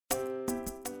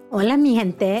Hola, mi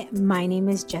gente. My name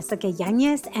is Jessica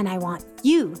Yanez, and I want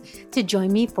you to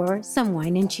join me for some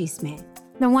Wine and Chisme.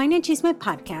 The Wine and Chisme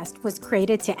podcast was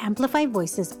created to amplify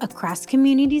voices across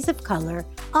communities of color,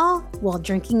 all while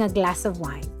drinking a glass of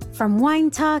wine. From wine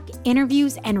talk,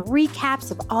 interviews, and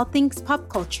recaps of all things pop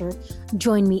culture,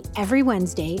 join me every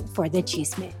Wednesday for the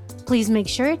Chisme. Please make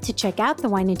sure to check out the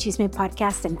Wine and Chisme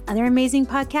podcast and other amazing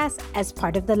podcasts as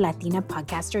part of the Latina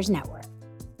Podcasters Network.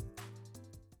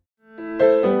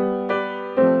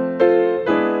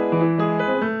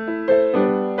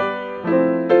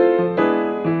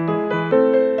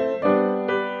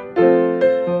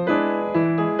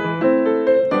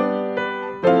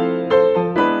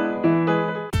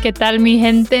 ¿Qué tal, mi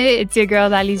gente? It's your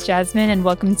girl, Alice Jasmine, and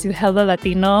welcome to Hello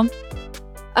Latino.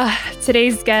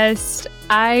 Today's guest,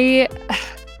 I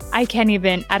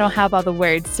don't have all the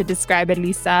words to describe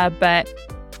Elisa, but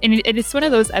it is one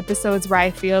of those episodes where I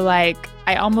feel like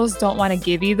I almost don't want to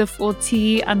give you the full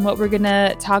tea on what we're going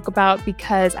to talk about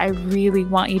because I really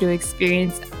want you to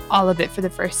experience all of it for the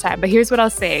first time. But here's what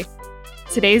I'll say.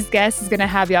 Today's guest is going to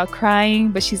have y'all crying,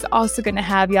 but she's also going to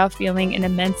have y'all feeling an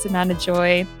immense amount of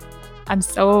joy. I'm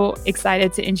so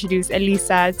excited to introduce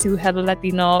Elisa to Hello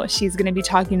Latino. She's going to be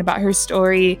talking about her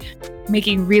story,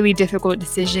 making really difficult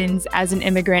decisions as an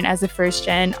immigrant, as a first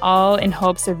gen, all in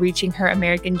hopes of reaching her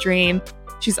American dream.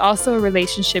 She's also a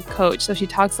relationship coach, so she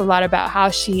talks a lot about how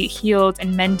she healed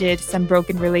and mended some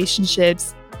broken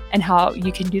relationships and how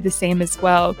you can do the same as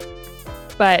well.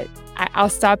 But I'll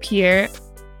stop here.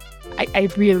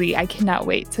 I cannot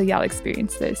wait till y'all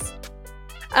experience this.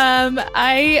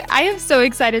 I am so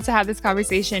excited to have this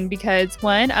conversation because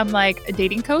one, I'm like a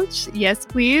dating coach. Yes,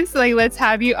 please. Like, let's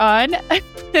have you on.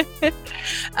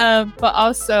 But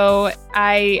also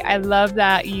I love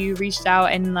that you reached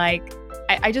out and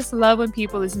I just love when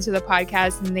people listen to the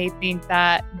podcast and they think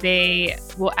that they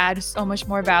will add so much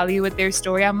more value with their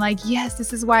story. I'm like, yes,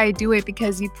 this is why I do it,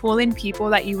 because you pull in people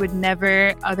that you would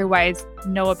never otherwise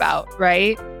know about,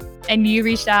 right? And you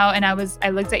reached out and I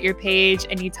looked at your page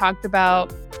and you talked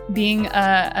about being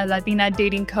a Latina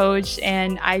dating coach.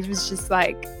 And I was just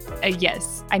like,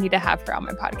 yes, I need to have her on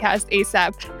my podcast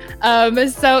ASAP.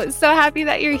 So happy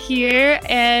that you're here.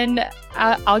 And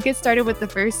I'll get started with the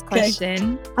first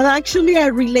question. Okay. I'm actually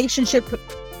a relationship coach.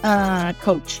 A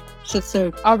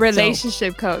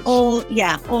relationship coach. All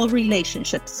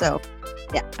relationships. So,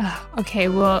 yeah. Okay.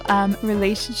 Well,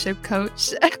 relationship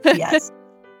coach. Yes.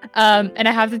 And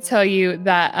I have to tell you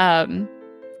that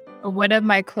one of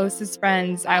my closest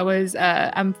friends,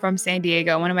 I'm from San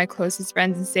Diego. One of my closest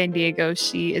friends in San Diego,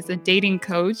 she is a dating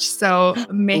coach, so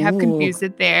may have confused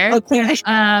it there. Okay.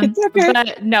 It's okay.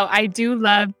 But no, I do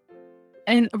love,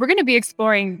 and we're going to be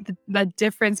exploring the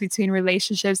difference between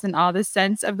relationships and all the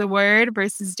sense of the word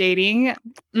versus dating.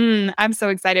 I'm so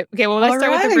excited. Okay, well, let's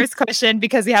start with the first question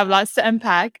because we have lots to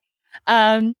unpack.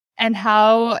 And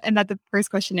that the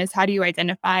first question is, how do you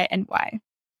identify and why?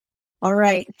 All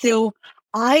right. So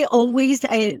I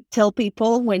tell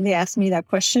people when they ask me that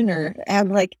question, or I'm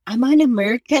like, I'm an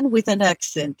American with an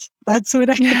accent. That's what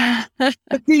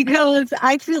because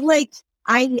I feel like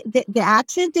the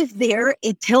accent is there.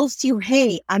 It tells you,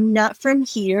 hey, I'm not from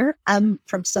here. I'm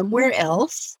from somewhere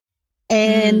else.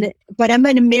 But I'm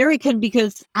an American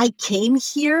because I came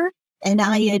here and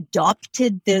I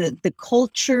adopted the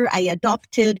culture. I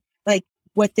adopted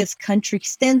what this country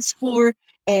stands for.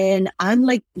 And I'm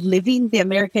living the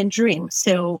American dream.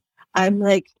 So I'm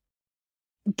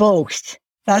both.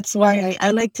 That's why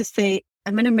I like to say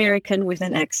I'm an American with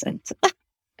an accent.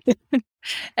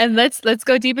 And let's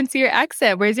go deep into your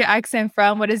accent. Where's your accent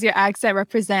from? What does your accent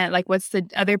represent? What's the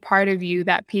other part of you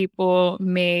that people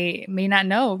may not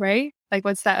know, right?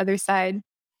 What's that other side?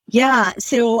 Yeah.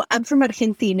 So I'm from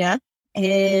Argentina.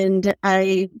 And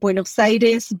Buenos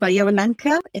Aires, Bahía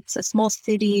Blanca. It's a small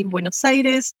city in Buenos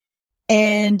Aires.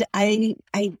 And I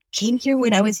came here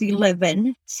when I was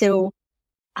 11. So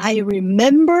I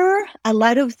remember a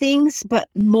lot of things, but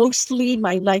mostly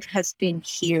my life has been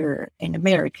here in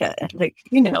America. Right.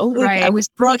 I was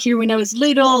brought here when I was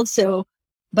little. So,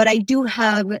 but I do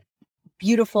have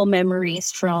beautiful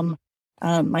memories from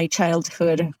my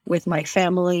childhood with my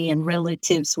family and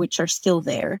relatives, which are still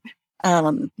there.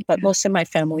 But most of my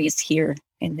family is here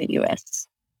in the U.S.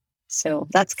 So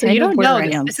that's kind of where I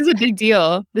am. This is a big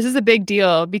deal. This is a big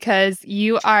deal because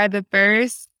you are the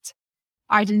first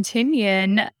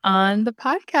Argentinian on the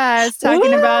podcast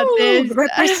talking about this.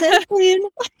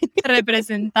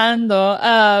 Representando.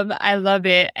 I love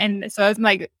it. And so I was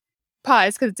like,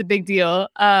 pause because it's a big deal.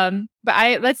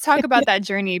 But let's talk about that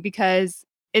journey because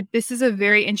this is a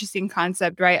very interesting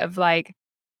concept, right? Of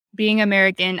being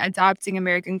American, adopting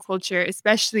American culture,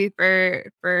 especially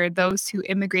for those who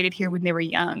immigrated here when they were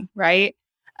young, right?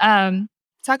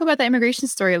 Talk about the immigration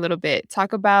story a little bit.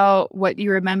 Talk about what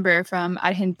you remember from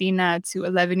Argentina to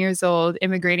 11 years old,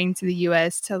 immigrating to the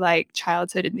U.S. to like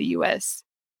childhood in the U.S.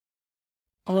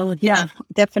 Oh, yeah,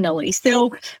 definitely.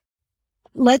 So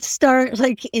let's start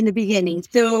like in the beginning.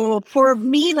 So for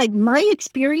me, like my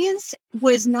experience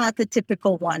was not the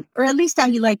typical one, or at least I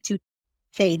like to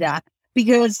say that,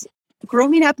 because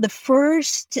growing up the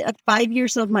first 5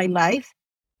 years of my life,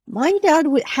 my dad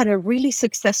had a really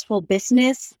successful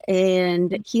business,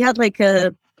 and he had like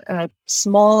a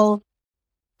small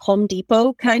Home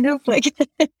Depot kind of like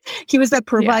he was a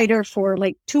provider for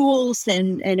like tools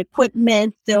and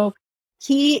equipment. So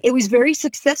it was very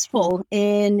successful,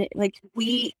 and like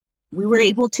we were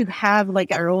able to have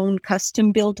like our own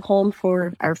custom built home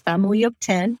for our family of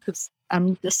 10, because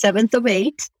I'm the seventh of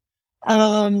eight.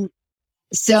 Um,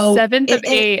 so Seventh of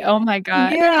eight. Oh my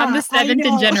God. I'm the yeah, I seventh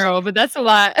in know. general, but that's a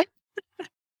lot.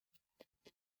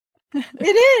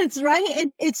 It is,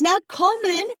 right? It's not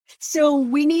common. So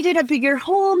we needed a bigger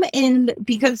home. And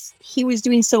because he was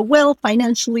doing so well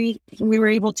financially, we were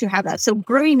able to have that. So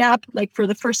growing up, like for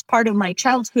the first part of my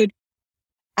childhood,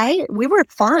 we were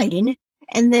fine.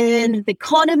 And then the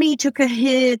economy took a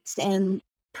hit, and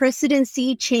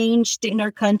presidency changed in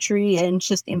our country, and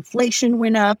just inflation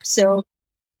went up. So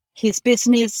his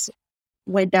business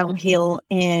went downhill.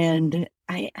 And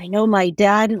I know my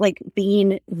dad, like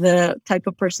being the type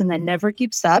of person that never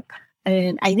gives up.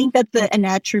 And I think that's an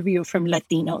attribute from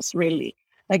Latinos, really.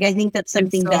 Like, I think that's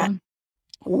something that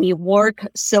we work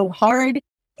so hard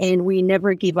and we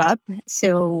never give up.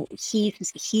 So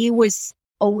he was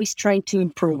always trying to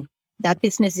improve. That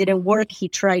business didn't work. He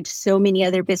tried so many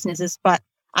other businesses, but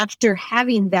after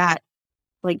having that,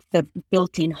 like the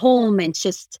built-in home and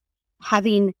just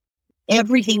having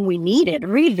everything we needed,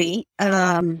 really,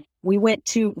 we went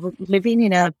to living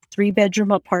in a 3-bedroom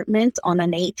apartment on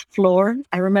an 8th floor.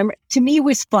 I remember, to me, it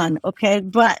was fun. Okay.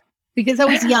 But because I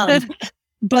was young,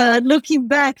 but looking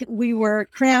back, we were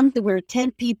crammed. There were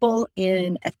 10 people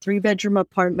in a 3-bedroom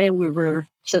apartment.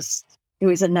 It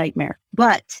was a nightmare.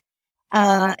 But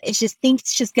it's just,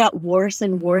 things just got worse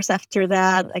and worse after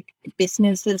that. Like,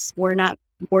 businesses were not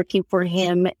working for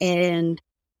him, and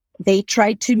they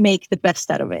tried to make the best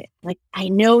out of it. Like, I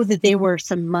know that there were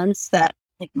some months that,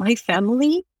 like, my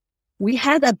family, we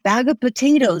had a bag of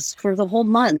potatoes for the whole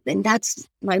month. And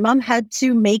my mom had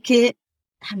to make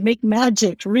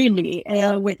magic, really,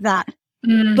 with that.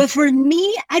 But for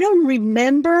me, I don't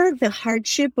remember the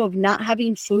hardship of not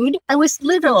having food. I was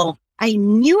little. I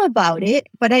knew about it,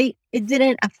 but it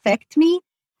didn't affect me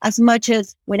as much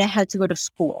as when I had to go to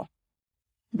school.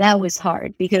 That was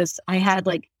hard because I had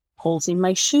like holes in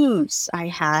my shoes. I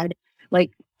had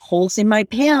like holes in my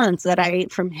pants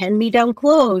from hand-me-down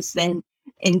clothes, and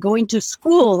going to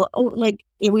school. Oh, like,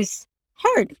 it was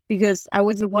hard because I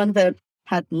was the one that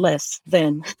had less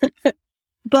then.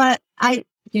 But I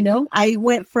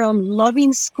went from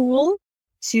loving school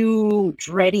to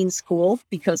dreading school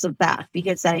because of that,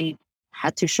 because I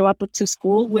had to show up to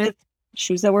school with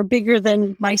shoes that were bigger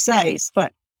than my size.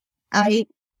 But I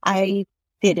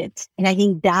did it. And I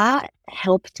think that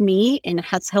helped me, and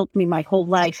has helped me my whole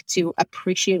life, to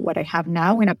appreciate what I have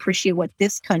now and appreciate what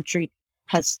this country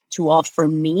has to offer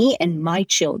me and my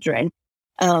children.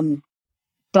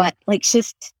 But like,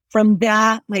 just from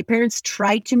that, my parents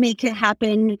tried to make it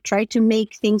happen, tried to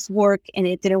make things work, and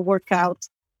it didn't work out.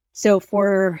 So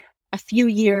for a few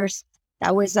years,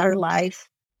 that was our life.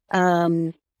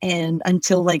 And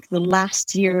until like the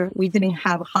last year, we didn't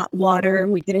have hot water,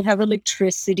 we didn't have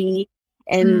electricity.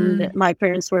 And my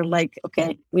parents were like,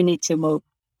 okay, we need to move.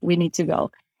 We need to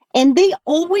go. And they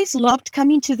always loved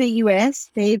coming to the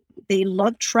US. They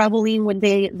loved traveling when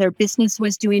their business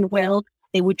was doing well.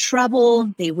 They would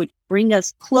travel. They would bring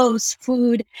us clothes,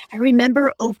 food. I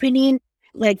remember opening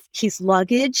like his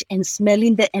luggage and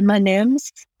smelling the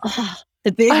M&Ms. Oh,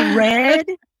 the big red.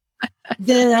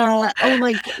 The Oh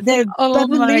my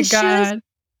bubblicious. God.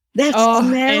 That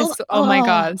smell. Oh my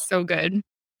God, so good.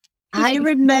 I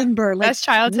remember, like, That's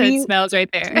childhood smells right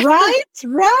there. Right?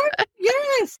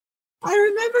 Yes. I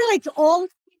remember like all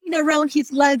around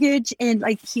his luggage, and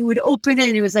like he would open it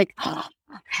and it was like, oh,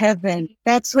 heaven.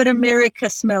 That's what America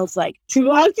smells like.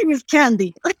 To us, it was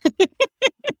candy.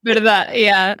 Bit of that,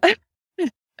 yeah.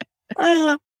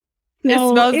 No,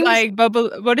 it smells like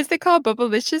what is it called?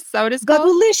 Bubblicious? Is that what it's called?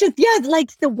 Bubblicious, yeah,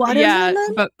 like the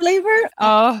watermelon flavor.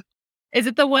 Oh, is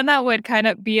it the one that would kind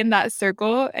of be in that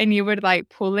circle and you would like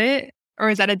pull it? Or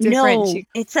is that a different? No,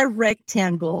 it's a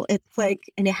rectangle. It's like,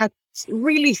 and it has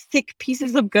really thick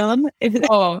pieces of gum.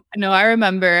 Oh, no, I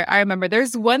remember.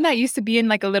 There's one that used to be in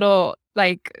like a little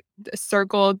like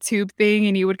circle tube thing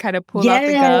and you would kind of pull out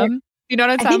the Yeah, gum. You know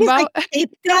what I'm I think talking it's like about?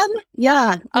 tape gum.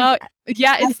 Yeah, Oh,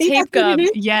 yeah, I it's think tape that's what it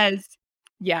gum. is. Yes.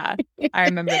 Yeah, I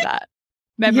remember that.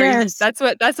 Memories. Yes, That's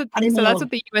what I so that's know. what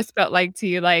the US felt like to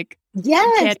you, like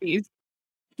Yes, candies.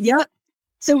 yep.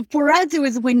 So for us, it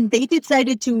was when they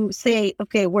decided to say,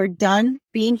 okay, we're done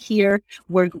being here.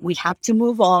 We have to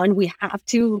move on. We have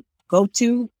to go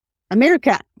to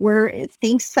America where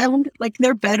things sound like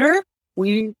they're better.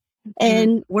 We Mhm.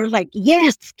 and we're like,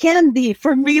 yes, candy.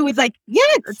 For me, it was like,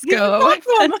 yes, Let's this is go.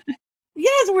 awesome.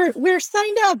 Yes, we're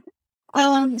signed up.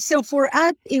 So for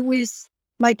us, it was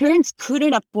my parents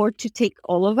couldn't afford to take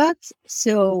all of us,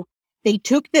 so they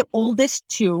took the oldest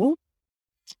two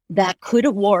that could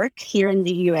work here in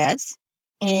the US.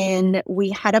 And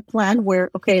we had a plan where,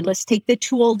 okay, let's take the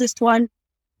two oldest one,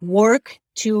 work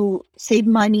to save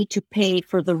money to pay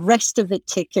for the rest of the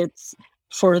tickets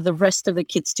for the rest of the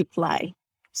kids to fly.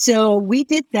 So we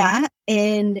did that.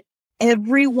 And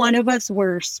every one of us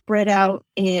were spread out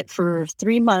for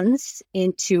 3 months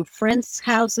into friends'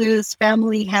 houses,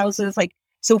 family houses. Like,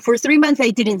 so for 3 months, I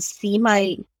didn't see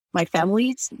my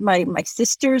families, my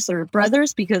sisters or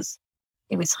brothers, because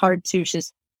it was hard to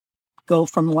just go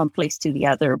from one place to the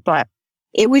other. But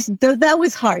it was that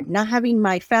was hard. Not having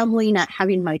my family, not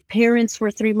having my parents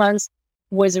for 3 months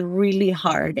was really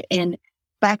hard. And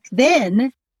back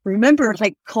then, remember,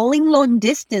 like calling long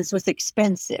distance was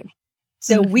expensive.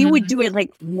 So we would Mhm. do it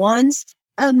like once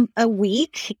a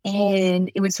week,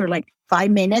 and it was for like 5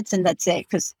 minutes, and that's it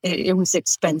because it was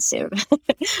expensive.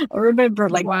 I remember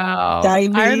like Wow. I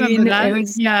remember diving. It that.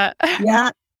 was Yeah.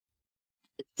 yeah,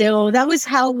 so that was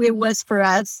how it was for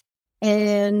us.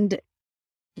 And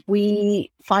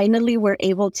we finally were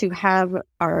able to have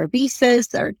our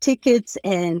visas, our tickets,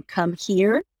 and come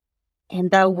here.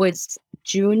 And that was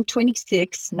June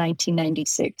 26,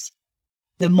 1996.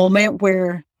 The moment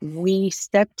where we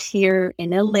stepped here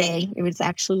in LA, it was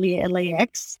actually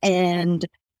LAX. And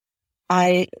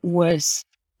I was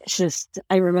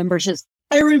I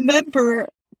remember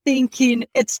thinking,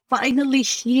 it's finally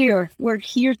here. We're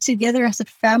here together as a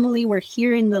family. We're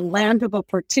here in the land of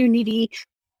opportunity.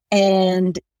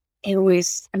 And it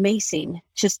was amazing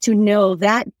just to know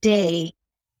that day,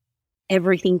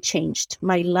 everything changed.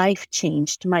 My life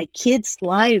changed. My kids'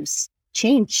 lives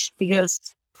changed because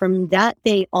from that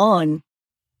day on,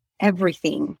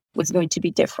 everything was going to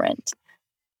be different.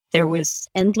 There was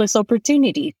endless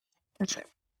opportunity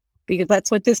because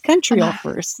that's what this country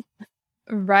offers.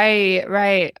 Right,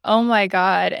 right. Oh my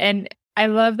God. And I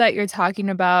love that you're talking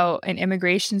about an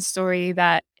immigration story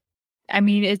that, I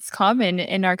mean, it's common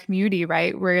in our community,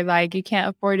 right? Where like you can't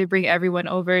afford to bring everyone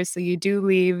over. So you do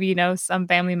leave, some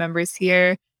family members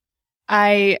here.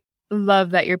 I love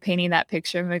that you're painting that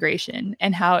picture of immigration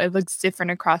and how it looks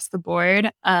different across the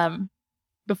board.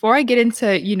 Before I get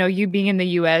into, you being in the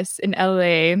US, in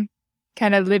LA,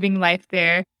 kind of living life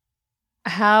there,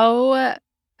 how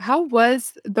how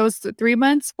was those 3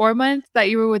 months, 4 months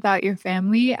that you were without your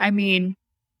family? I mean,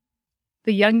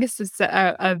 the youngest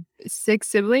of 6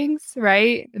 siblings,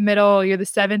 right? The middle, you're the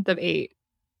 7th of 8.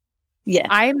 Yes.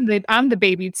 I'm the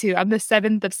baby too. I'm the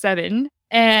 7th of 7,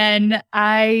 and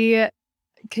I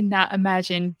cannot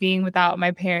imagine being without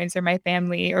my parents or my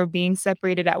family or being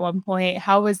separated at one point.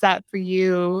 How was that for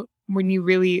you when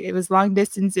it was long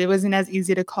distance, it wasn't as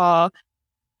easy to call.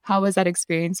 How was that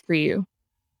experience for you?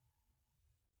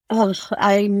 Oh,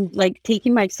 I'm like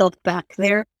taking myself back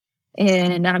there,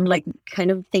 and I'm like kind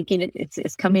of thinking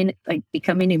it's coming, like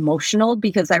becoming emotional,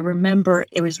 because I remember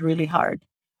it was really hard.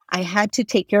 I had to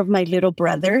take care of my little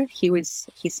brother. He was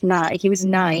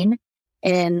 9,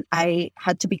 and I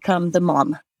had to become the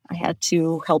mom. I had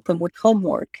to help him with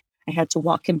homework. I had to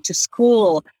walk him to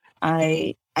school.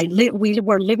 We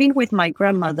were living with my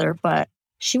grandmother, but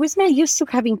she was not used to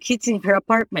having kids in her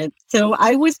apartment. So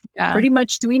I was Yeah. pretty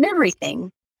much doing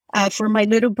everything for my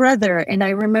little brother. And I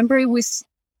remember it was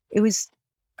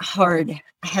hard.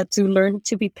 I had to learn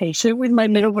to be patient with my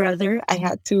little brother. I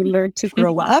had to learn to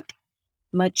grow up,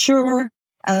 mature.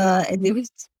 And it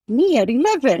was me at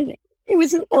 11. I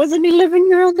was an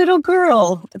 11-year-old little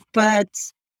girl, but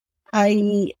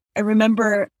I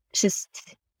remember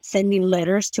just sending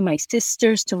letters to my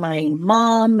sisters, to my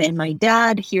mom and my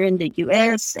dad here in the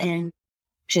US, and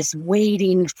just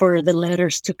waiting for the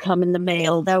letters to come in the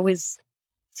mail. That was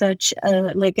such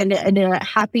a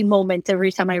happy moment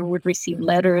every time I would receive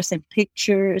letters and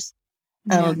pictures.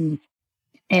 Yeah. Um,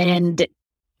 and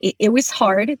it was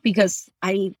hard because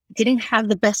I didn't have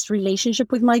the best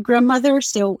relationship with my grandmother.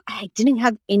 So I didn't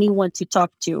have anyone to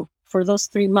talk to for those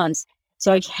 3 months.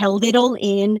 So I held it all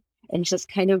in and just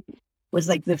kind of was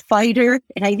like the fighter.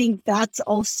 And I think that's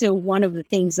also one of the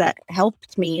things that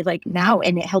helped me like now,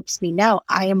 and it helps me now.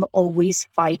 I am always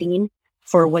fighting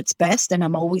for what's best, and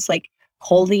I'm always like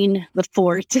holding the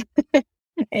fort.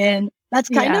 And that's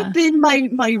kind of been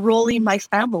my role in my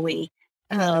family.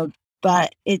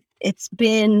 But it's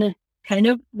been kind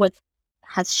of what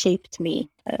has shaped me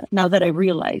now that I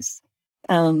realize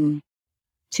to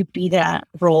be that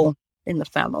role in the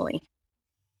family.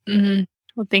 Mm-hmm.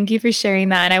 Well, thank you for sharing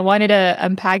that. And I wanted to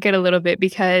unpack it a little bit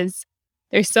because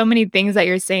there's so many things that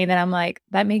you're saying that I'm like,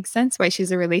 that makes sense why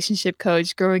she's a relationship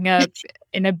coach growing up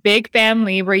in a big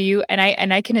family where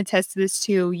I can attest to this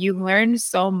too. You learn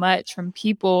so much from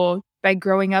people by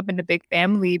growing up in a big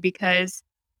family, because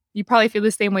you probably feel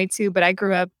the same way too. But I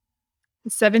grew up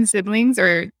 7 siblings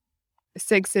or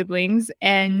 6 siblings,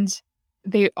 and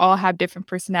they all have different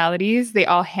personalities. They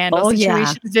all handle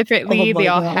situations differently. They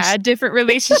all had different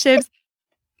relationships.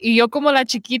 Y yo como la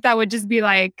chiquita would just be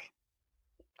like,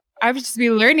 I would just be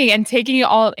learning and taking it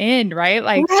all in, right?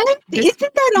 Like, right? Isn't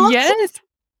that awesome? Yes,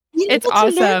 it's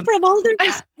awesome. To learn from all their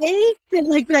mistakes and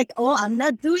like, oh, I'm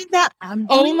not doing that. I'm doing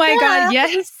Oh my God,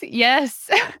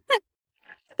 yes.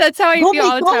 That's how I feel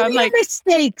all the time. I'm like,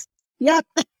 mistakes. Yep.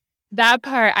 That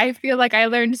part, I feel like I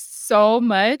learned so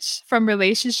much from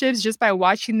relationships just by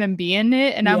watching them be in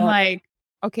it. And I'm like,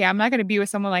 okay, I'm not going to be with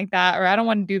someone like that, or I don't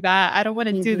want to do that. I don't want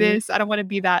to do this. I don't want to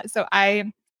be that. So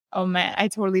oh man, I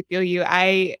totally feel you.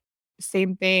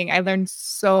 Same thing. I learned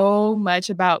so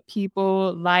much about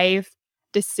people, life,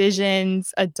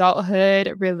 decisions,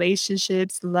 adulthood,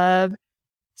 relationships, love,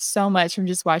 so much from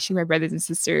just watching my brothers and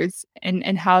sisters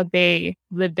and how they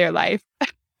live their life.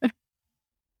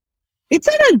 It's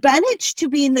an advantage to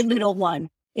be in the little one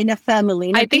in a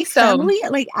family. I think so. Family,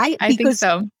 I think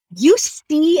so. You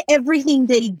see everything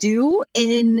they do,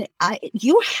 and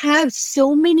you have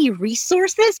so many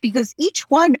resources because each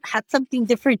one had something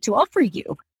different to offer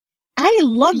you. I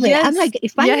love it. I'm like,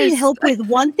 if I need help with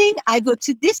one thing, I go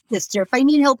to this sister. If I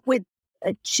need help with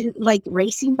like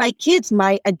raising my kids,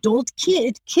 my adult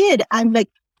kid, I'm like,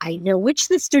 I know which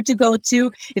sister to go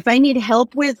to. If I need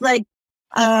help with like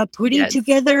putting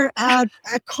together a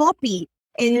copy,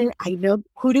 and I know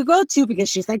who to go to because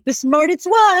she's like the smartest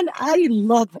one. I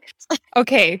love it.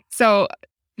 Okay, so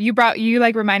you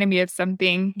like reminded me of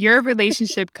something. You're a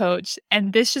relationship coach,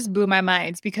 and this just blew my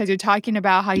mind because you're talking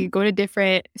about how you go to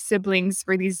different siblings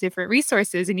for these different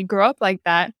resources and you grow up like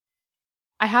that.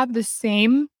 I have the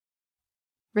same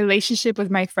relationship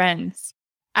with my friends.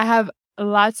 I have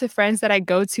lots of friends that I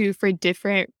go to for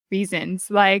different reasons.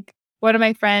 Like one of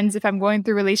my friends, if I'm going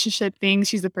through relationship things,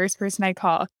 she's the first person I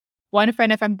call. One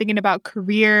friend, if I'm thinking about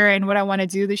career and what I want to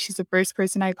do, she's the first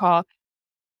person I call.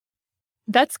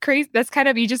 That's crazy. That's kind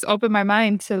of, you just opened my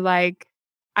mind to like,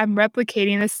 I'm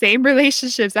replicating the same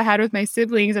relationships I had with my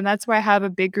siblings. And that's why I have a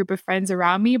big group of friends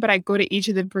around me, but I go to each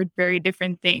of them for very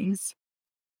different things.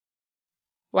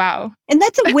 Wow. And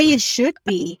that's the way it should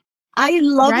be. I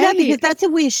love that because that's the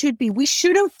way it should be. We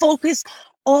shouldn't focus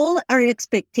all our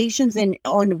expectations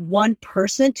on one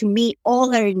person to meet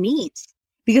all our needs,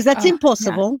 because that's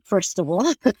impossible, first of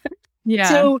all.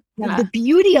 So the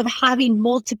beauty of having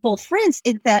multiple friends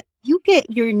is that you get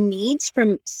your needs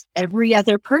from every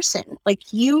other person. Like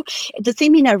the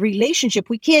same in a relationship,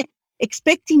 we can't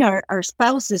expecting our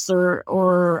spouses or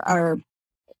our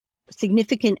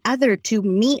significant other to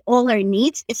meet all our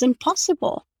needs. It's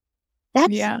impossible.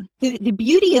 That's the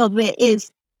beauty of it,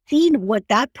 is seeing what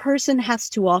that person has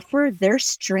to offer, their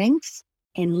strengths,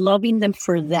 and loving them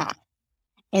for that.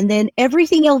 And then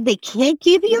everything else they can't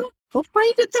give you, go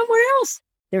find it somewhere else.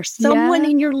 There's someone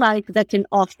in your life that can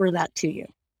offer that to you.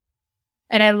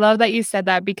 And I love that you said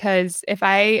that, because if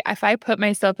I put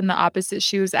myself in the opposite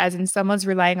shoes, as in someone's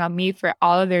relying on me for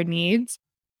all of their needs,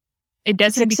 it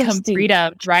doesn't become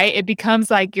freedom, right? It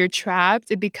becomes like you're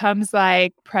trapped. It becomes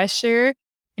like pressure,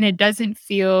 and it doesn't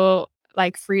feel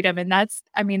like freedom. And that's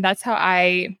how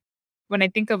when I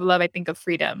think of love, I think of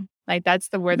freedom. Like that's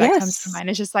the word that comes to mind.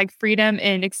 It's just like freedom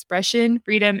in expression,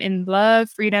 freedom in love,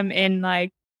 freedom in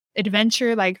like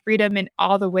adventure, like freedom in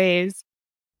all the ways.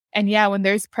 And when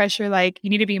there's pressure, like you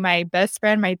need to be my best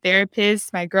friend, my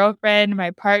therapist, my girlfriend,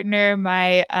 my partner,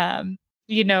 my,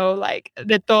 like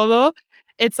de todo.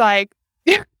 It's like,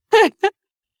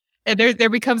 there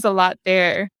becomes a lot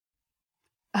there.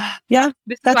 Yeah.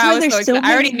 That's why I was so excited.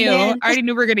 I already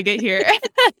knew we were going to get here.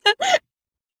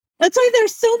 That's why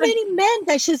there's so many men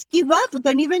that just give up,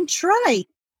 don't even try,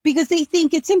 because they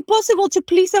think it's impossible to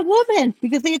please a woman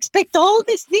because they expect all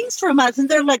these things from us. And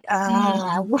they're like,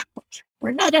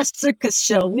 We're not a circus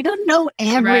show. We don't know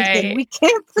everything. Right. We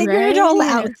can't figure it all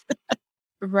out.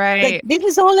 Right. Like, Right. this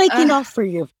is all I can Uh, offer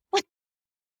you.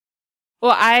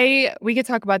 well, we could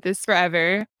talk about this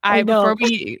forever. I know.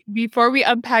 Before we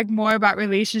unpack more about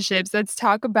relationships, let's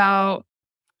talk about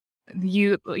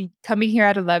you coming here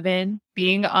at 11,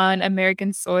 being on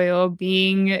American soil,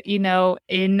 being, in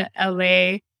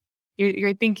LA.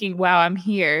 You're thinking, wow, I'm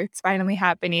here. It's finally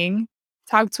happening.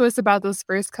 Talk to us about those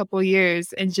first couple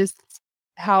years and just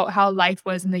how life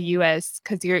was in the US,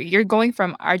 because you're going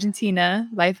from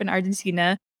life in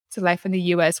Argentina to life in the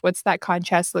US. What's that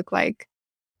contrast look like?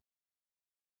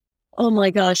 Oh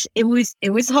my gosh, it was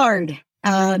hard.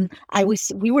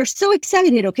 We were so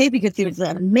excited, okay, because it was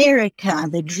America,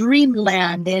 the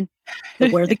dreamland, and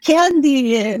where the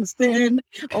candy is, and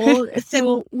all.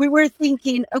 So we were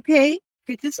thinking, okay,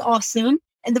 this is awesome.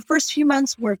 And the first few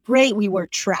months were great. We were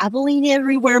traveling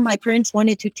everywhere. My parents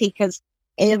wanted to take us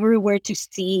everywhere to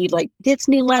see, like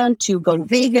Disneyland, to go to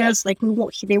Vegas. Like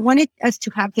they wanted us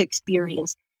to have the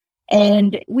experience.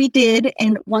 And we did.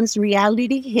 And once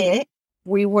reality hit,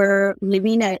 we were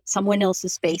living at someone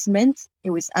else's basement.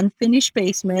 It was unfinished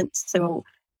basement. So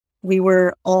we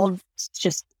were all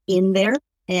just in there,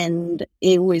 and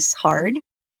it was hard.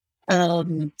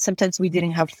 Sometimes we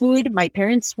didn't have food. My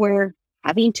parents were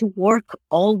having to work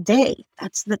all day.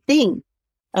 That's the thing.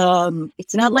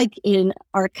 It's not like in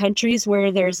our countries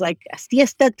where there's like a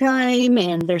siesta time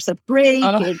and there's a break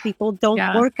Oh, and people don't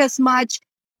yeah. work as much.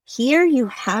 Here you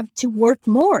have to work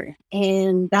more.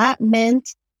 And that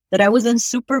meant that I was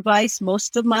unsupervised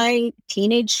most of my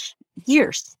teenage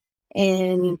years.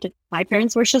 And my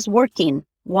parents were just working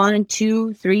 1,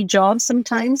 2, 3 jobs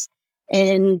sometimes.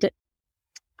 And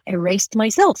I raised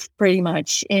myself pretty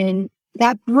much. And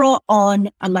that brought on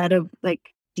a lot of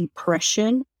like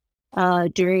depression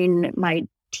during my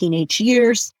teenage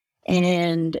years.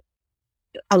 And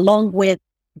along with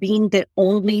being the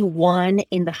only one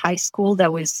in the high school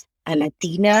that was a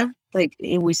Latina,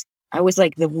 I was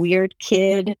like the weird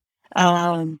kid.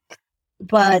 But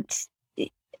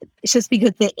it's just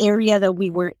because the area that we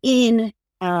were in,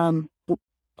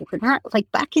 we're not like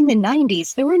back in the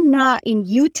 90s. They were not in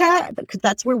Utah, because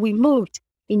that's where we moved.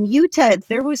 In Utah,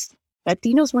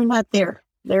 Latinos were not there.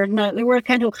 They were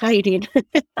kind of hiding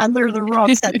under the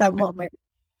rocks at that moment.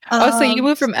 So you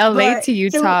moved from LA But to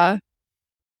so Utah.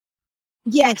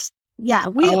 yes, yeah,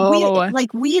 Oh,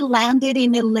 we landed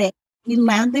in LA. We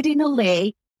landed in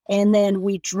LA, and then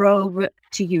we drove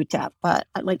to Utah. But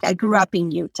like I grew up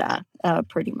in Utah,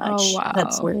 pretty oh, much.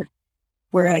 That's wow.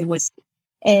 where I was,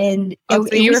 and Oh,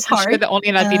 so it you were was for sure hard. the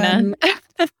only Latina.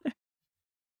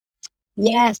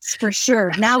 Yes, for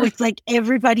sure. Now it's like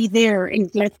everybody there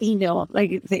is Latino.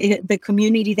 Like the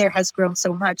community there has grown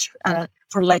so much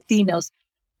for Latinos,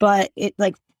 but it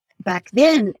like back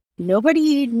then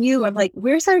nobody knew. I'm like,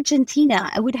 where's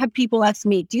Argentina? I would have people ask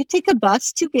me, do you take a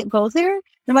bus to go there?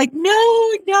 I'm like, no,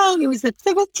 it was a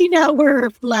 17-hour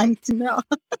flight. No,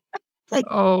 like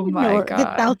Oh my the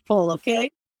God. South Pole.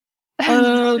 Okay.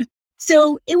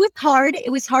 So it was hard.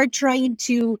 It was hard trying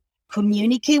to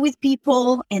communicate with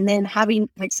people, and then having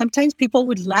like sometimes people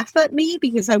would laugh at me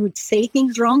because I would say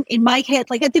things wrong in my head.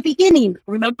 Like at the beginning,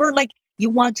 remember, like you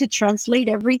want to translate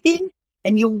everything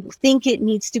and you think it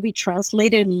needs to be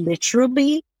translated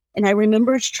literally. And I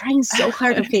remember trying so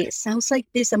hard. Okay, it sounds like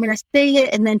this. I'm going to say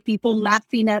it. And then people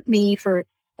laughing at me for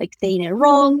like saying it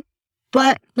wrong.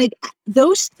 But like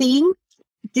those things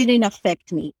didn't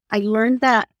affect me. I learned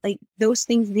that like those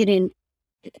things didn't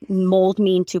mold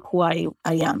me into who I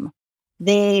am.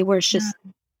 They were Yeah. just,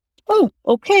 oh,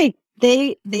 okay.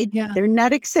 Yeah. They're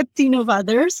not accepting of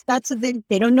others. That's the thing.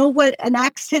 They don't know what an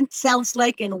accent sounds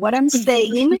like and what I'm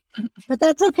saying, but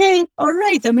that's okay. All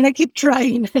right, I'm gonna keep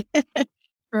trying. That's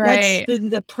Right.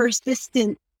 the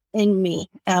persistent in me.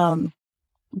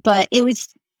 But it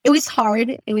was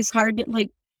hard. It was hard, like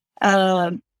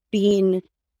uh, being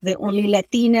the only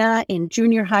Latina in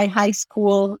junior high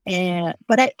school, and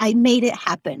but I made it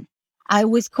happen. I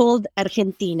was called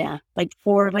Argentina, like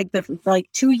for like the for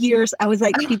like 2 years. I was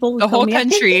like, people would The call whole me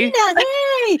country. Argentina.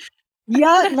 Hey,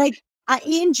 yeah, like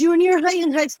in junior high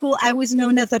and high school, I was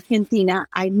known as Argentina.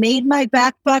 I made my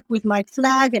backpack with my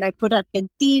flag and I put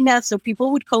Argentina, so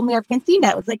people would call me Argentina.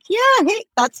 I was like, yeah, hey,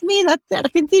 that's me. That's the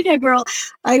Argentina girl.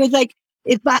 I was like,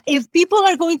 if people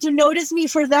are going to notice me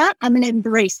for that, I'm going to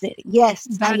embrace it. Yes,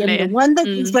 I am the Dale. one that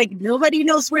is Mm. like, nobody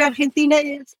knows where Argentina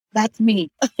is. That's me.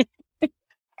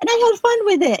 And I had fun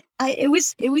with it.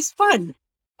 It was fun.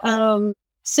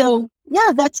 So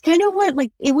yeah, that's kind of what,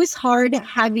 like, it was hard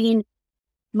having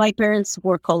my parents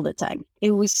work all the time.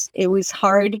 It was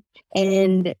hard,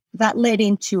 and that led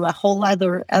into a whole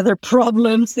other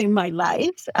problems in my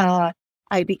life.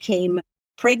 I became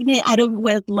pregnant out of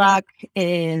wedlock,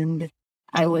 and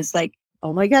I was like,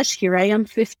 oh my gosh, here I am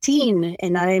 15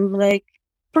 and I'm like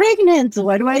pregnant.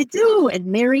 What do I do? And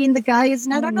marrying the guy is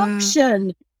not an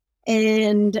option.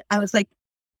 And I was like,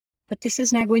 but this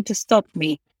is not going to stop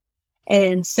me.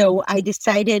 And so I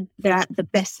decided that the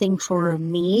best thing for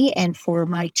me and for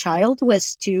my child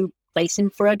was to place him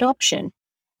for adoption.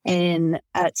 And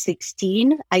at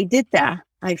 16, I did that.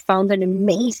 I found an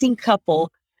amazing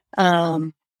couple.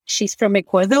 She's from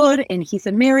Ecuador and he's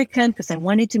American, because I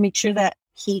wanted to make sure that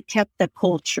he kept the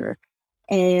culture.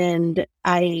 And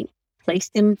I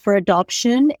placed him for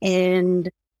adoption, and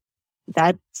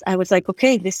I was like,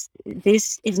 okay, this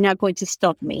is not going to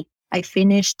stop me. I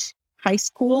finished high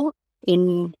school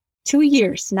in 2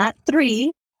 years, not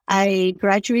 3. I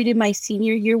graduated my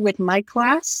senior year with my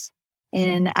class,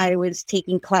 and I was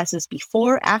taking classes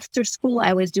before, after school.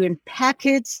 I was doing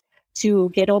packets to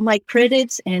get all my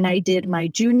credits, and I did my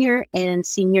junior and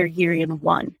senior year in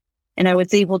one. And I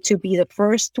was able to be the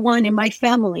first one in my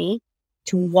family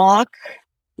to walk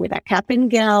with a cap and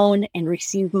gown and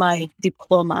receive my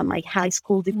diploma, my high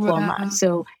school diploma. Wow.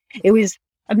 So it was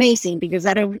amazing, because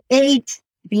out of 8,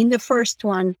 being the first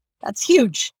one, that's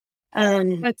huge.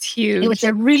 That's huge. It was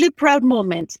a really proud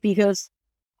moment, because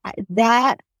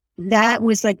that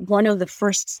was like one of the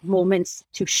first moments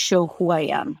to show who I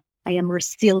am. I am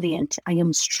resilient. I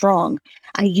am strong.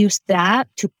 I used that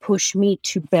to push me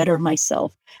to better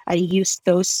myself. I used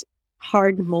those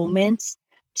hard moments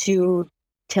to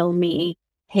tell me,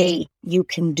 hey, you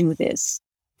can do this.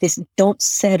 Don't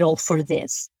settle for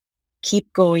this.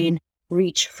 Keep going,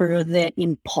 reach for the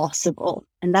impossible.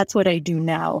 And that's what I do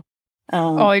now.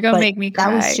 Oh, you're going to make me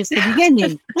cry. That was just the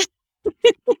beginning.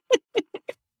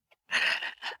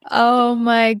 Oh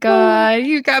my God.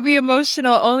 You got me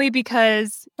emotional only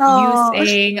because you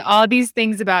saying all these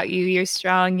things about you. You're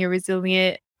strong, you're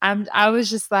resilient. I was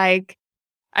just like,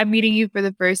 I'm meeting you for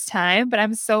the first time, but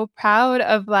I'm so proud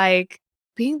of like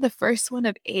being the first one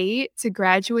of 8 to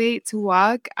graduate, to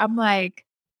walk. I'm like,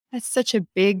 that's such a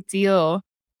big deal.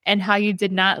 And how you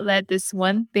did not let this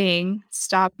one thing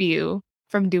stop you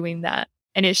from doing that.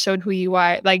 And it showed who you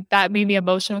are. Like, that made me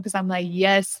emotional, because I'm like,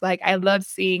 yes, like I love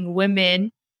seeing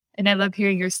women, and I love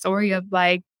hearing your story of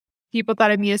like, people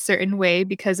thought of me a certain way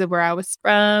because of where I was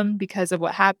from, because of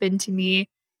what happened to me.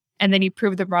 And then you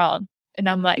proved them wrong. And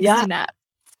I'm like, Yeah. snap.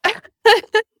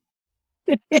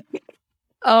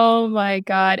 Oh my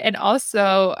God. And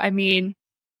also, I mean,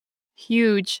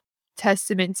 huge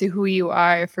testament to who you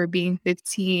are for being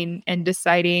 15 and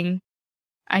deciding,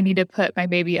 I need to put my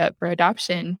baby up for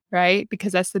adoption, right?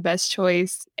 Because that's the best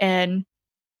choice. And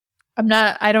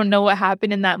I don't know what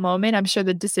happened in that moment. I'm sure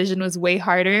the decision was way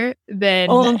harder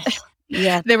than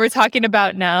Yeah. we're talking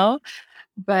about now.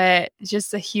 But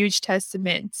just a huge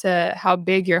testament to how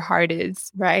big your heart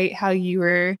is, right? How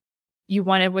you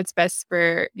wanted what's best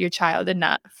for your child and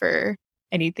not for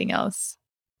anything else.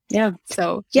 Yeah.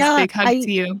 So just big hug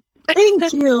to you.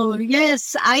 Thank you.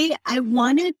 Yes, I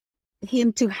wanted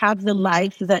him to have the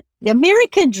life, that the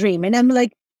American dream. And I'm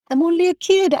like, I'm only a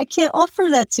kid. I can't offer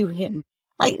that to him.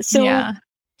 Yeah.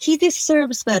 He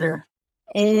deserves better.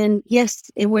 And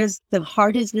yes, it was the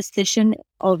hardest decision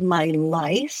of my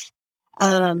life,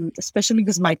 especially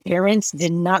because my parents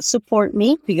did not support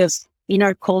me, because in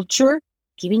our culture,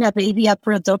 giving a baby up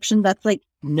for adoption, that's like,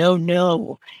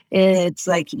 no. It's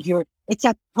like it's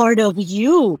a part of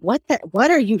you. What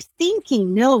are you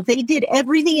thinking? No, they did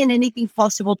everything and anything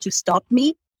possible to stop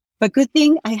me. But good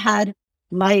thing I had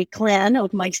my clan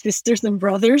of my sisters and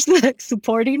brothers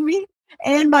supporting me,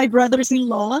 and my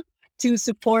brothers-in-law to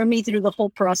support me through the whole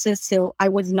process. So I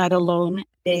was not alone.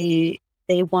 They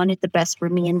wanted the best for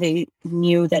me, and they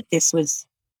knew that this was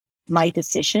my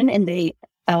decision, and they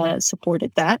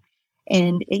supported that.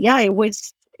 And yeah, it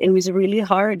was really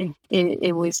hard.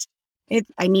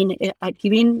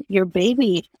 Giving your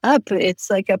baby up, it's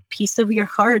like a piece of your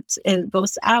heart, and it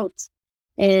goes out.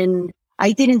 And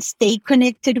I didn't stay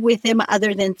connected with him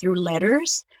other than through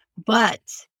letters, but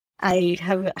I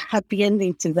have a happy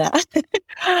ending to that.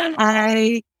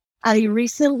 I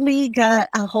recently got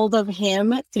a hold of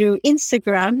him through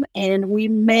Instagram, and we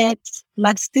met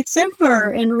last December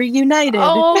and reunited.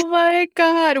 Oh my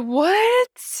God.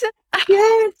 What?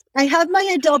 Yes, I have my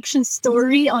adoption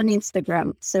story on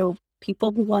Instagram. So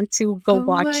people who want to go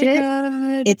watch it,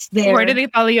 God. it's there. Where do they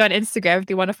follow you on Instagram if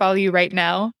they want to follow you right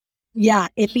now? Yeah,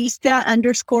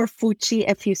 Elisa_Fucci,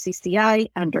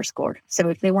 Fucci_. So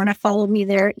if they want to follow me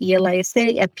there,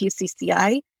 ELISA,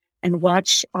 Fucci. and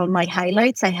watch on my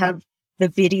highlights, I have the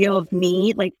video of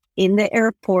me like in the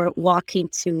airport walking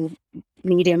to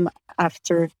meet him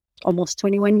after almost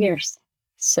 21 years.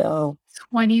 So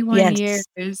 21 yes,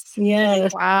 years.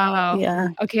 yes, Wow. yeah.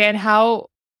 Okay, and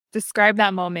describe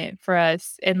that moment for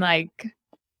us in like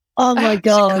Oh my she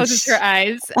closes her gosh.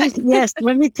 eyes. Yes,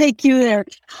 let me take you there.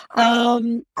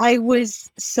 I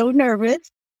was so nervous.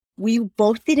 We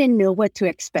both didn't know what to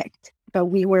expect, but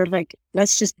we were like,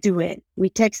 let's just do it. We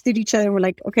texted each other. We're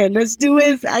like, okay, let's do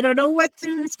it. I don't know what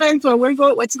to expect, but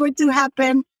what's going to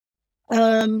happen.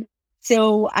 Um,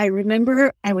 so I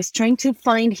remember I was trying to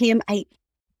find him. I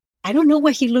don't know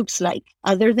what he looks like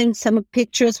other than some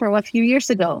pictures from a few years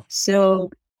ago. So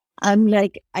I'm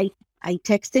like, I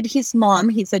texted his mom,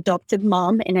 his adopted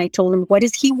mom, and I told him, what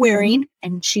is he wearing?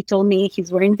 And she told me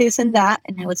he's wearing this and that.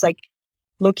 And I was like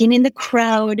looking in the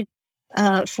crowd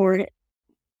for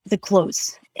the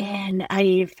clothes. And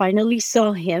I finally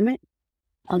saw him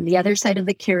on the other side of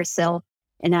the carousel.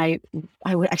 And I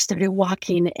started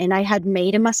walking, and I had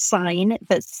made him a sign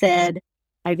that said,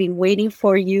 I've been waiting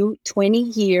for you 20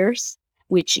 years,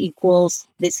 which equals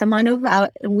this amount of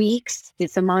weeks,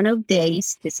 this amount of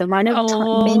days, this amount of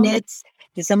Oh, minutes,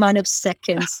 this amount of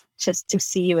seconds just to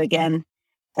see you again.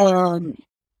 Um,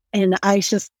 and I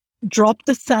just dropped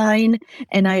the sign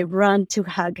and I ran to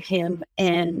hug him.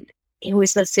 And it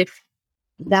was as if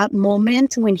that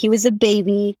moment when he was a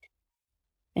baby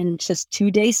and just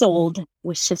 2 days old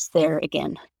was just there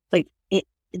again. Like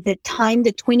the time,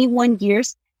 the 21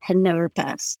 years had never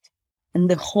passed. And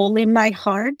the hole in my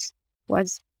heart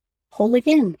was whole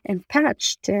again and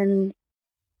patched. And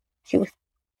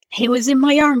he was in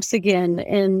my arms again.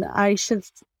 And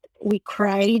we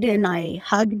cried and I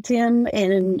hugged him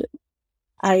and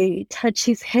I touched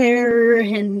his hair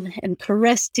and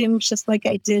caressed him just like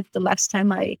I did the last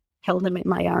time I held him in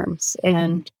my arms.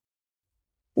 And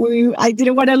I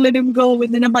didn't want to let him go.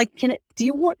 And then I'm like, can I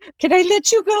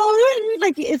let you go? And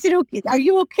like, is it okay? Are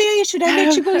you okay? Should I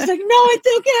let you go? He's like, no,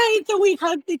 it's okay. So we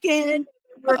hugged again.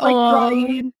 We're like oh,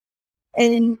 crying.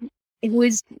 And it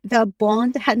was, the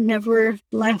bond had never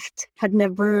left,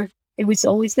 it was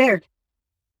always there.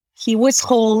 He was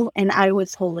whole and I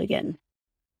was whole again.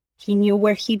 He knew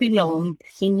where he belonged.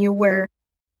 He knew where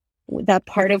that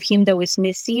part of him that was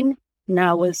missing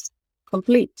now was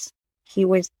complete. He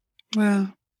was wow.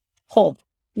 whole.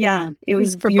 Yeah, it This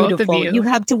is was for both of beautiful. You you.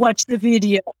 have to watch the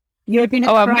video. You're going to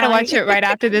Oh, I'm gonna cry. watch it right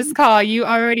after this call. You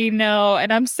already know,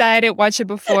 and I'm sad I didn't watch it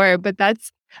before, but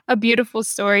that's a beautiful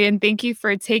story. And thank you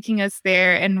for taking us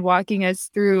there and walking us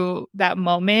through that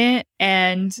moment.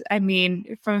 And I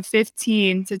mean, from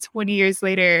 15 to 20 years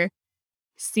later,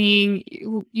 seeing,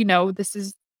 this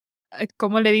is,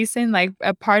 como le dicen, like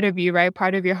a part of you, right?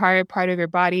 Part of your heart, part of your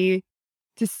body.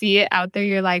 To see it out there,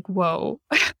 you're like, whoa.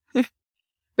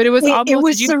 But it was It almost,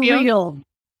 was did you feel? surreal.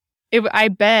 I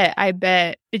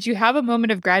bet. Did you have a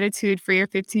moment of gratitude for your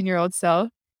 15-year-old self?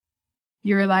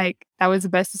 You were like, "That was the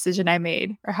best decision I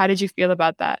made," or how did you feel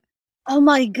about that? Oh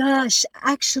my gosh.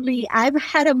 Actually, I've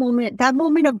had a moment. That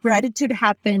moment of gratitude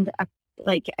happened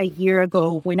like a year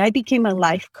ago when I became a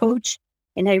life coach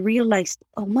and I realized,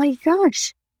 oh my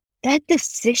gosh, that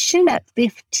decision at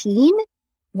 15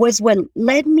 was what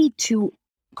led me to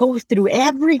go through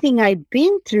everything I've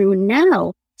been through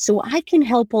now. So I can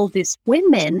help all these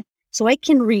women, so I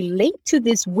can relate to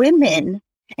these women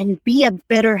and be a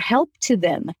better help to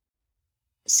them.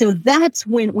 So that's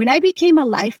when I became a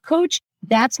life coach,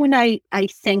 that's when I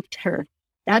thanked her.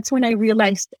 That's when I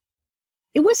realized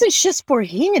it wasn't just for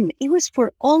him. It was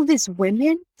for all these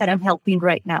women that I'm helping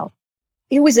right now.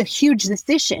 It was a huge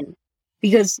decision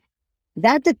because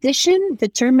that decision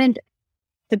determined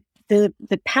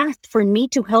the path for me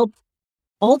to help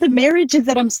all the marriages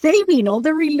that I'm saving, all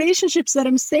the relationships that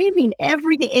I'm saving,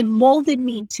 everything. It molded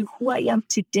me into who I am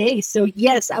today. So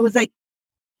yes, I was like,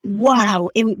 wow,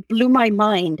 it blew my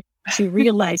mind to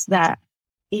realize that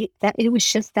it was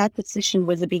just that decision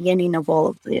was the beginning of all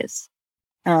of this.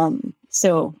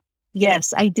 So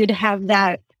yes, I did have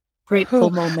that grateful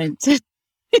Whew. moment.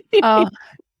 Oh,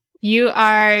 you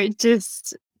are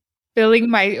just filling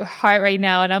my heart right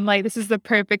now, and I'm like, "This is the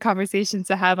perfect conversation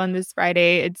to have on this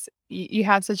Friday." You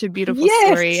have such a beautiful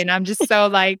story, Yes. and I'm just so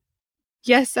like,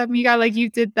 "Yes, amiga, like you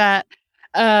did that."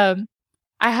 Um,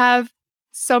 I have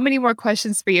so many more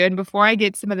questions for you, and before I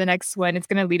get some of the next one, it's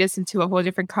gonna lead us into a whole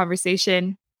different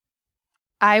conversation.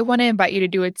 I wanna invite you to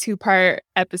do a two-part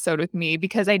episode with me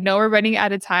because I know we're running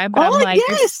out of time, but I'm Oh, like,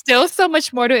 there's yes. still so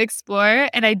much more to explore,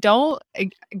 and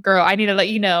girl, I need to let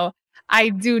you know, I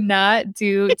do not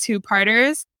do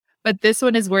two-parters. but this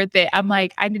one is worth it. I'm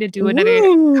like, I need to do another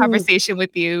Ooh. conversation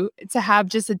with you to have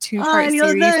just a two-part Ay, Dios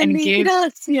series de and mí, give.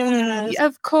 gracias.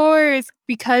 Of course,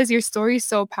 because your story is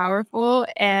so powerful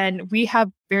and we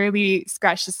have barely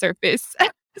scratched the surface.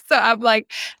 So I'm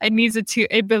like,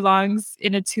 it belongs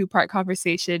in a two-part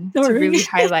conversation to Sorry. really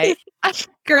highlight.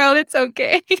 Girl, it's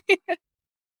okay.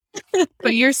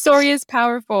 But your story is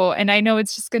powerful, and I know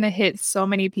it's just gonna hit so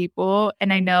many people,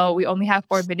 and I know we only have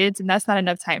 4 minutes, and that's not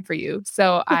enough time for you.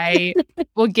 So I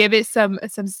will give it some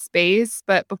space,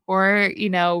 but before,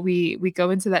 we go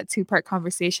into that two-part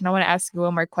conversation, I wanna ask you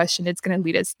one more question. It's gonna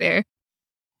lead us there.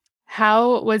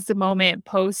 How was the moment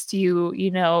post-adoption?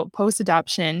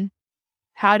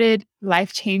 How did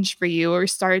life change for you or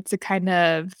start to kind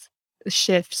of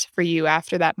shift for you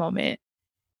after that moment?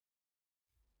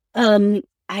 Um,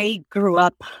 I grew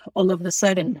up all of a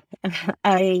sudden.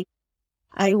 I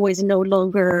I was no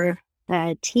longer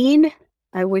a teen.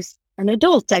 I was an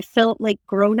adult. I felt like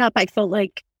grown up. I felt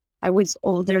like I was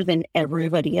older than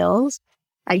everybody else.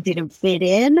 I didn't fit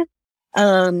in.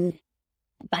 Um,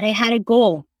 but I had a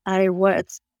goal. I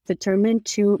was determined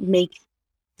to make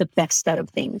the best out of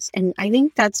things. And I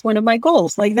think that's one of my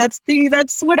goals. Like that's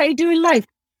what I do in life.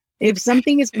 If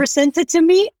something is presented to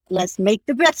me, let's make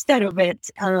the best out of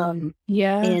it.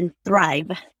 Yeah. And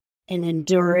thrive and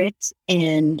endure it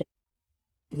and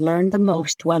learn the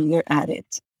most while you're at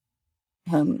it.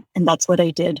 And that's what I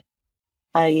did.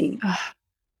 I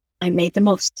I made the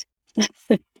most.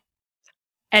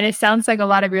 And it sounds like a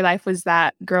lot of your life was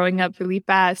that growing up really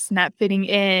fast, not fitting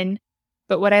in.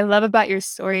 But what I love about your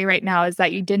story right now is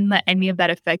that you didn't let any of that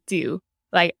affect you,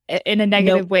 like in a Nope.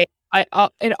 negative way.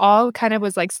 It all kind of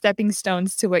was like stepping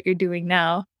stones to what you're doing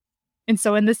now. And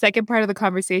so in the second part of the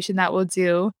conversation that we'll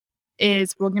do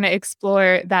is we're going to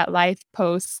explore that life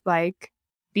post, like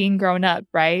being grown up,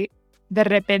 right? De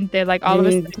repente, like all of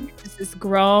a sudden, Mm, you're just this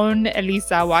grown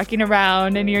Elisa walking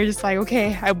around and you're just like,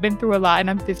 okay, I've been through a lot and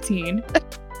I'm 15.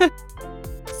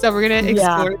 So we're going to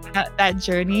yeah. explore that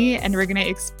journey, and we're going to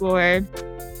explore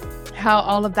how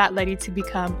all of that led you to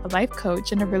become a life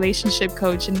coach and a relationship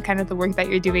coach and kind of the work that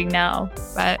you're doing now.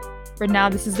 But for now,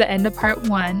 this is the end of part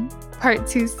 1. Part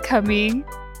 2's coming,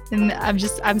 and I'm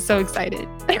so excited.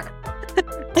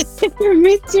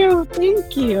 Me too.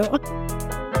 Thank you.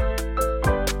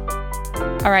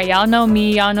 All right, y'all know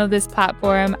me, y'all know this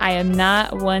platform. I am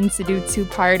not one to do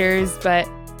two-parters, but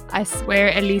I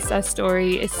swear Elisa's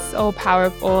story is so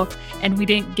powerful, and we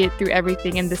didn't get through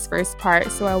everything in this first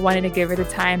part, so I wanted to give her the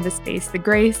time, the space, the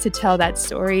grace to tell that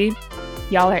story.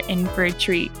 Y'all are in for a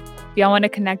treat. If y'all want to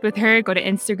connect with her, go to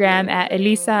Instagram at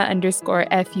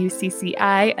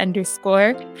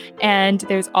Elisa_FUCCI_. And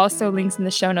there's also links in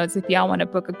the show notes if y'all want to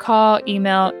book a call,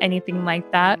 email, anything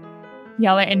like that.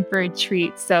 Y'all are in for a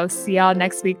treat. So see y'all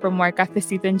next week for more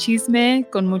Cafecito en Chisme.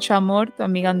 Con mucho amor, tu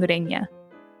amiga hondureña.